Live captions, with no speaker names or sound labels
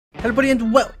Hello everybody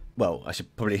and well, I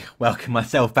should probably welcome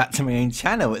myself back to my own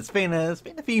channel. It's been a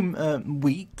few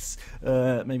weeks,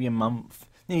 maybe a month,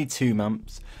 nearly 2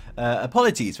 months.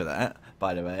 Apologies for that,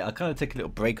 by the way. I kind of took a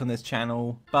little break on this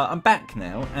channel, but I'm back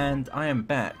now, and I am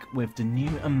back with the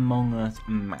new Among Us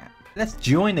map. Let's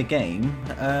join the game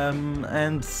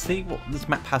and see what this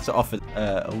map has to offer.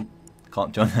 Oh,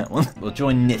 can't join that one. We'll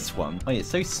join this one. Oh yeah, it's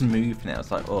so smooth now.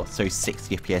 It's like, oh, so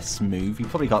 60 FPS smooth. You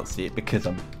probably can't see it because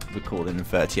I'm recording in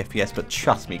 30 FPS, but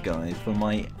trust me guys, from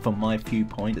my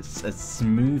viewpoint, it's as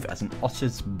smooth as an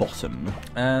otter's bottom.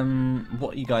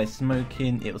 What are you guys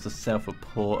smoking? It was a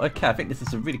self-report. Okay, I think this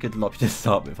is a really good lobby to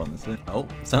start with, honestly. Oh,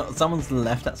 so someone's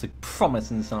left. That's a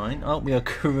promising sign. Oh, we are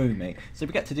crewmate. So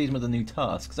we get to do some of the new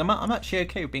tasks. I'm actually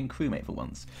okay with being crewmate for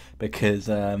once, because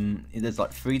there's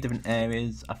like 3 different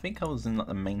areas. I think I was in like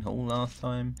the main hall last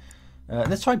time.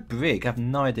 Let's try brig. I have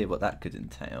no idea what that could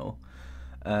entail.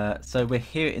 So we're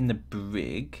here in the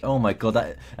brig. Oh my god,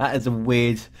 that is a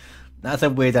weird. That's a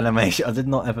weird animation. I did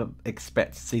not ever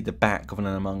expect to see the back of an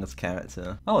Among Us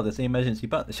character. Oh, there's the emergency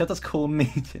button. Shut us call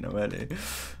meeting already.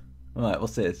 Alright,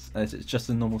 what's this? It's just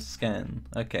a normal scan.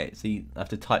 Okay, so you have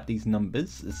to type these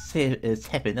numbers. It's 7.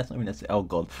 That's not even necessary. Oh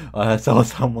god, I saw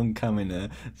someone coming there.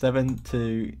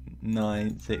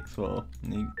 72964.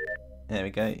 There we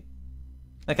go.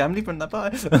 Okay, I'm leaving that by.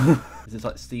 This is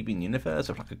like Steven Universe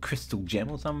or like a crystal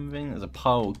gem or something. There's a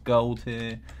pile of gold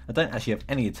here. I don't actually have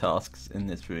any tasks in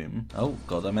this room. Oh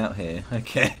god, I'm out here.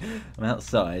 Okay, I'm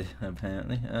outside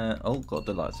apparently. Oh god,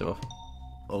 the lights are off.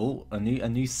 Oh, a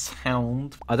new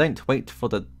sound. I don't wait for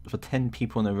 10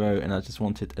 people in a row, and I just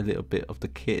wanted a little bit of the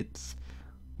kids.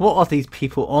 What are these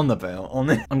people on about?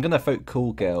 I'm gonna vote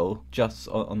Cool Girl just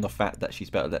on the fact that she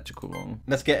spelled electrical wrong.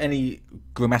 Let's get any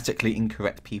grammatically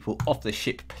incorrect people off the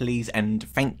ship, please, and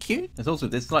thank you. There's also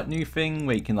this like new thing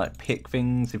where you can like pick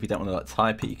things. If you don't want to like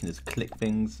type it, you can just click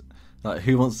things. Like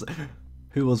who was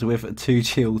with too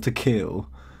chill to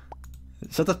kill?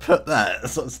 Should I put that?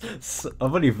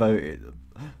 I've already voted.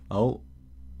 Oh,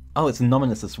 it's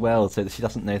anonymous as well, so she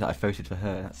doesn't know that I voted for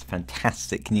her. That's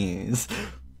fantastic news.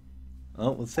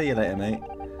 Oh, we'll see you later, mate.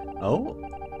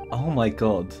 Oh my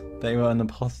god, they were an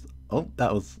imposter. Oh,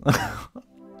 that was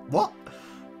what?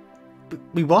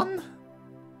 We won?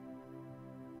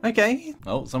 Okay.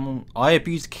 Oh, I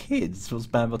abused kids was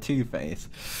banned by Two-Face.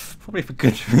 Probably for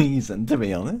good reason, to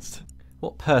be honest.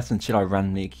 What person should I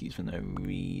randomly accuse for no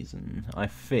reason? I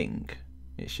think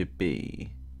it should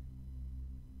be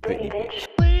Brittany.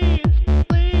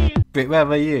 Britt, where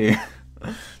were you?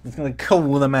 I'm just gonna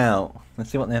call them out. Let's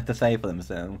see what they have to say for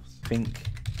themselves. I think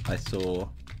I saw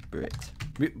Brit.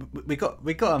 We got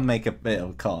to make a bit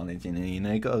of carnage, you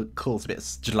know. Got to cause a bit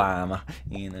of drama,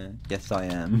 you know. Yes, I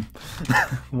am.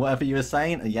 Whatever you were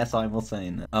saying, yes, I was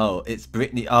saying that. Oh, it's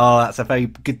Brittany. Oh, that's a very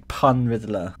good pun,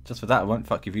 Riddler. Just for that, I won't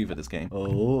fuck you for this game.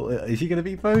 Oh, is she gonna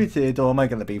be voted, or am I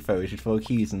gonna be voted for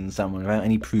accusing someone without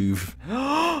any proof?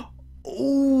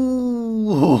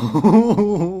 Ooh.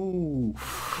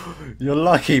 You're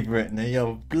lucky, Brittany.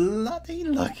 You're bloody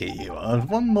lucky you are. If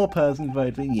one more person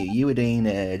voted for you, you would have been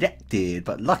ejected.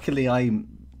 But luckily, I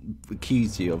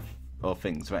accused you of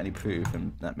things without any proof,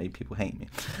 and that made people hate me.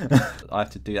 I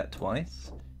have to do that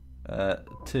twice.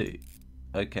 2.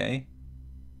 Okay.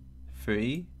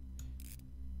 3.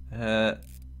 This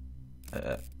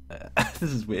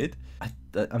is weird.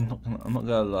 I'm not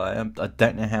gonna lie. I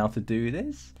don't know how to do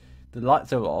this. The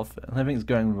lights are off, and everything's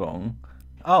going wrong.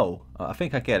 Oh, I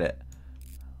think I get it.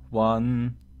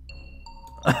 1.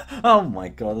 Oh my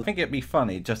god, I think it'd be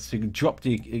funny just to drop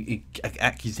the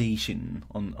accusation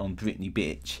on Brittany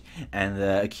bitch and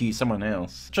accuse someone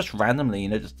else. Just randomly, you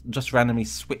know, just randomly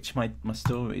switch my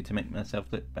story to make myself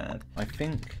look bad. I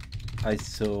think I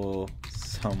saw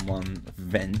someone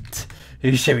vent.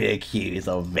 Who should we accuse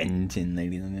of venting,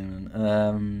 ladies and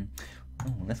gentlemen?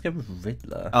 Oh, let's go with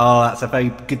Riddler. Oh, that's a very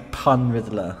good pun,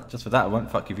 Riddler. Just for that, I won't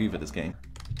fuck you for this game.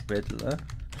 Riddler.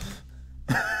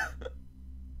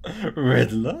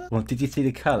 Riddler? Well, did you see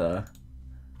the colour?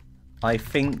 I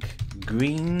think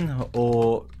green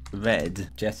or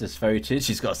red. Jess is voted.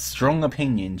 She's got a strong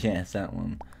opinion, Jess, that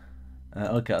one.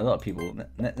 Okay, a lot of people.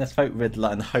 Let's vote Riddler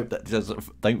and hope that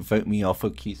don't vote me off for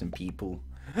accusing people.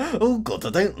 Oh god,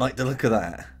 I don't like the look of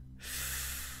that.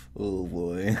 Oh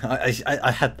boy,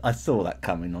 I saw that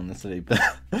coming, honestly, but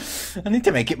I need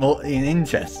to make it more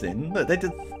interesting. Look,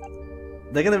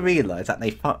 they're gonna realise that they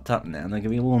fucked up now, and they're gonna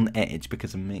be all on edge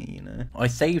because of me, you know. I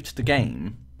saved the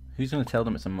game. Who's gonna tell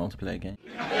them it's a multiplayer game?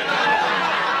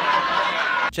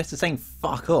 Jess is saying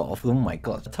fuck off. Oh my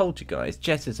god, I told you guys,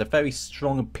 Jess is a very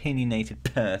strong, opinionated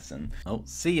person. Oh,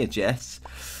 see ya, Jess.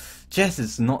 Jess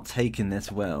is not taking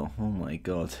this well. Oh my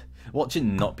god. Watch it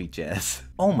not be Jess.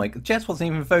 Oh my god, Jess wasn't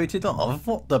even voted off.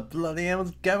 What the bloody hell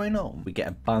is going on? We get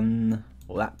a bun,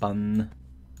 or that bun.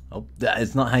 Oh, that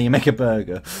is not how you make a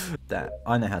burger.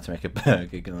 I know how to make a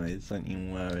burger, guys. Don't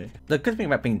you worry. The good thing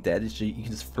about being dead is you can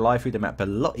just fly through the map a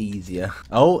lot easier.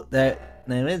 Oh, there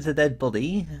is a dead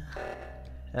body.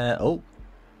 Oh,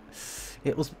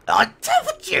 it was. I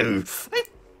told you. I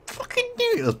fucking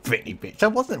knew it was Britney, bitch. I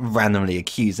wasn't randomly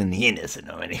accusing the innocent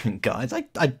or anything, guys.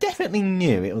 I definitely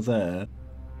knew it was her.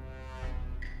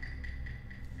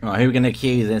 Right, who are we gonna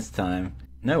accuse this time?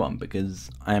 No one, because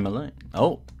I am alone.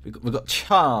 Oh, we've got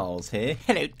Charles here.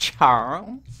 Hello,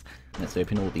 Charles. Let's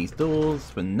open all these doors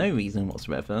for no reason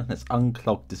whatsoever. Let's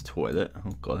unclog this toilet.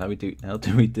 Oh god, how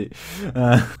do we do?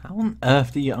 How on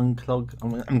earth do you unclog?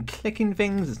 I'm clicking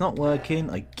things, it's not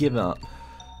working. I give up.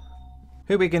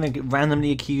 Who are we going to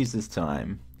randomly accuse this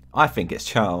time? I think it's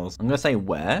Charles. I'm going to say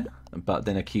where, but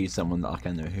then accuse someone that I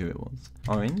can know who it was.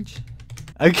 Orange.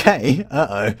 Okay,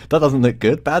 uh-oh. That doesn't look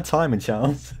good. Bad timing,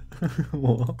 Charles.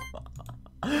 What?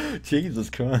 Jesus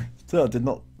Christ. So I did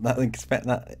not expect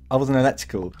that. I wasn't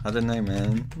electrical. I don't know,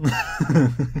 man.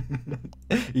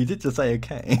 You did just say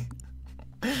okay.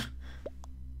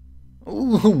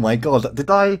 Oh my god. Did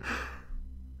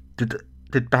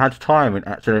bad timing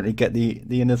accidentally get the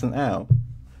innocent out?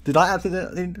 Did I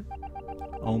accidentally?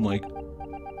 Oh my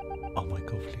god,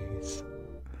 please.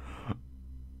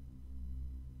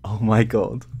 Oh my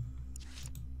god.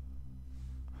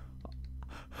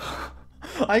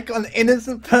 I got an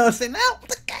innocent person out of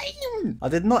the game! I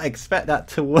did not expect that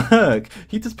to work.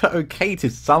 He just put okay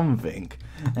to something,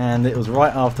 and it was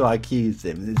right after I accused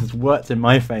him. It just worked in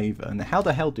my favour. And how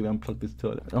the hell do we unplug this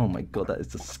toilet? Oh my god, that is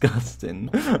disgusting.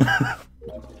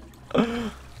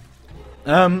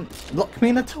 Lock me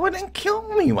in a toilet and kill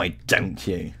me, why don't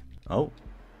you? Oh.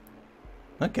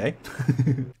 Okay.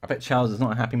 I bet Charles is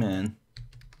not a happy man.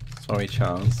 Sorry,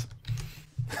 Charles.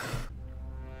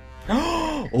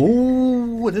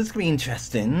 Oh, this is going to be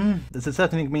interesting. This is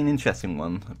certainly going to be an interesting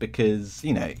one, because,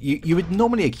 you know, you would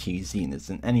normally accuse the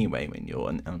innocent anyway when you're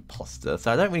an imposter,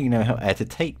 so I don't really know how to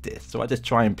take this. Do I just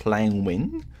try and play and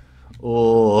win?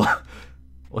 Or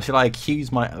should I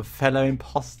accuse my fellow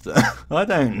imposter? I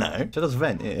don't know. Should I just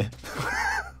vent here?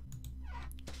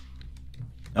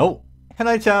 Oh,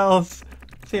 hello, Charles.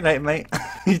 See you later, mate.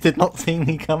 You did not see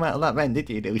me come out of that vent, did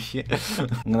you, little shit?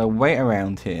 I'm gonna wait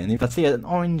around here, and if I see an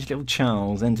orange little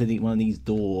Charles enter one of these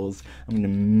doors, I'm gonna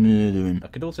murder him. I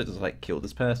could also just, like, kill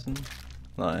this person.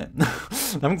 Like,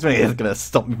 nothing's really gonna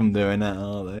stop me from doing that,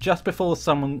 are they? Just before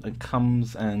someone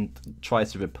comes and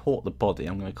tries to report the body,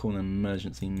 I'm gonna call an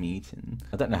emergency meeting.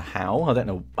 I don't know how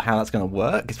that's gonna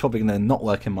work. It's probably gonna not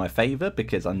work in my favour,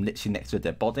 because I'm literally next to a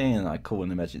dead body, and I call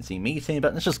an emergency meeting,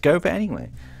 but let's just go for it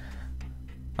anyway.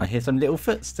 I hear some little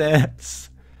footsteps.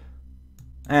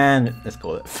 And let's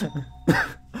call it.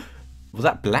 Was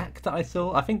that Black that I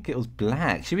saw? I think it was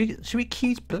Black. Should we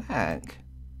accuse Black?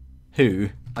 Who?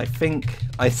 I think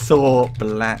I saw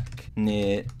Black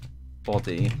near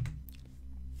body.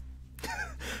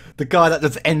 The guy that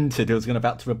just entered who was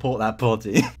about to report that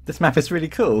body. This map is really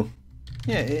cool.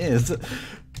 Yeah, it is.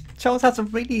 Charles has a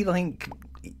really, like,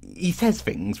 he says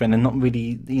things when they're not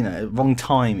really, you know, wrong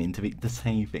timing to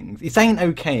say things. He's saying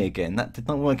okay again. That did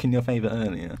not work in your favour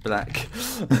earlier. Black.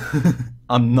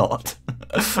 I'm not.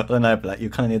 I don't know, Black. You're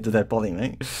kind of near the dead body,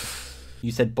 mate.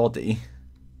 You said body.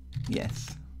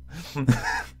 Yes.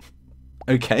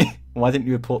 Okay. Why didn't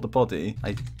you report the body?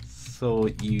 I saw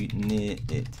you near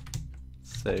it.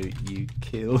 So you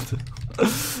killed.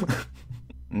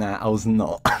 Nah, I was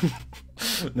not.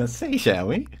 Let's see, shall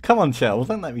we? Come on, Charles,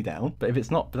 don't let me down. But if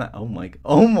it's not Black, oh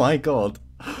my god.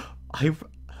 I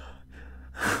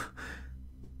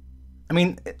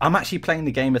mean, I'm actually playing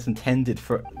the game as intended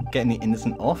for getting the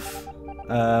innocent off,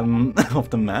 off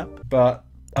the map. But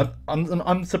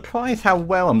I'm surprised how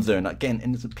well I'm doing at getting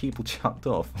innocent people chucked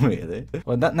off. Really.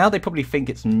 Well, now they probably think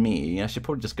it's me. I should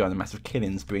probably just go on a massive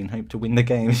killing spree and hope to win the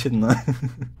game, shouldn't I?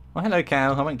 Well, hello,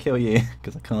 Cal. I won't kill you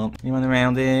because I can't. Anyone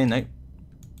around here? Nope.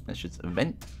 Let's just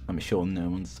vent. I'm sure no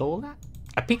one saw that.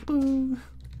 A peekaboo!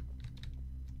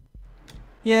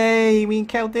 Yay, me and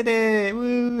Cal did it!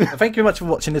 Woo! Thank you very much for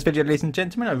watching this video, ladies and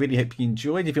gentlemen. I really hope you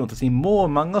enjoyed. If you want to see more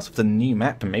Among Us with the new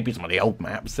map and maybe some of the old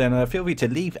maps, then feel free to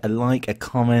leave a like, a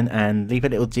comment, and leave a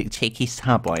little cheeky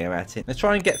sub while you're at it. Let's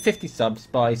try and get 50 subs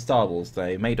by Star Wars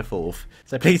Day, May the 4th.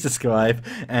 So please subscribe,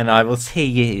 and I will see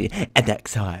you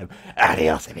next time.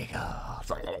 Adios, amigos.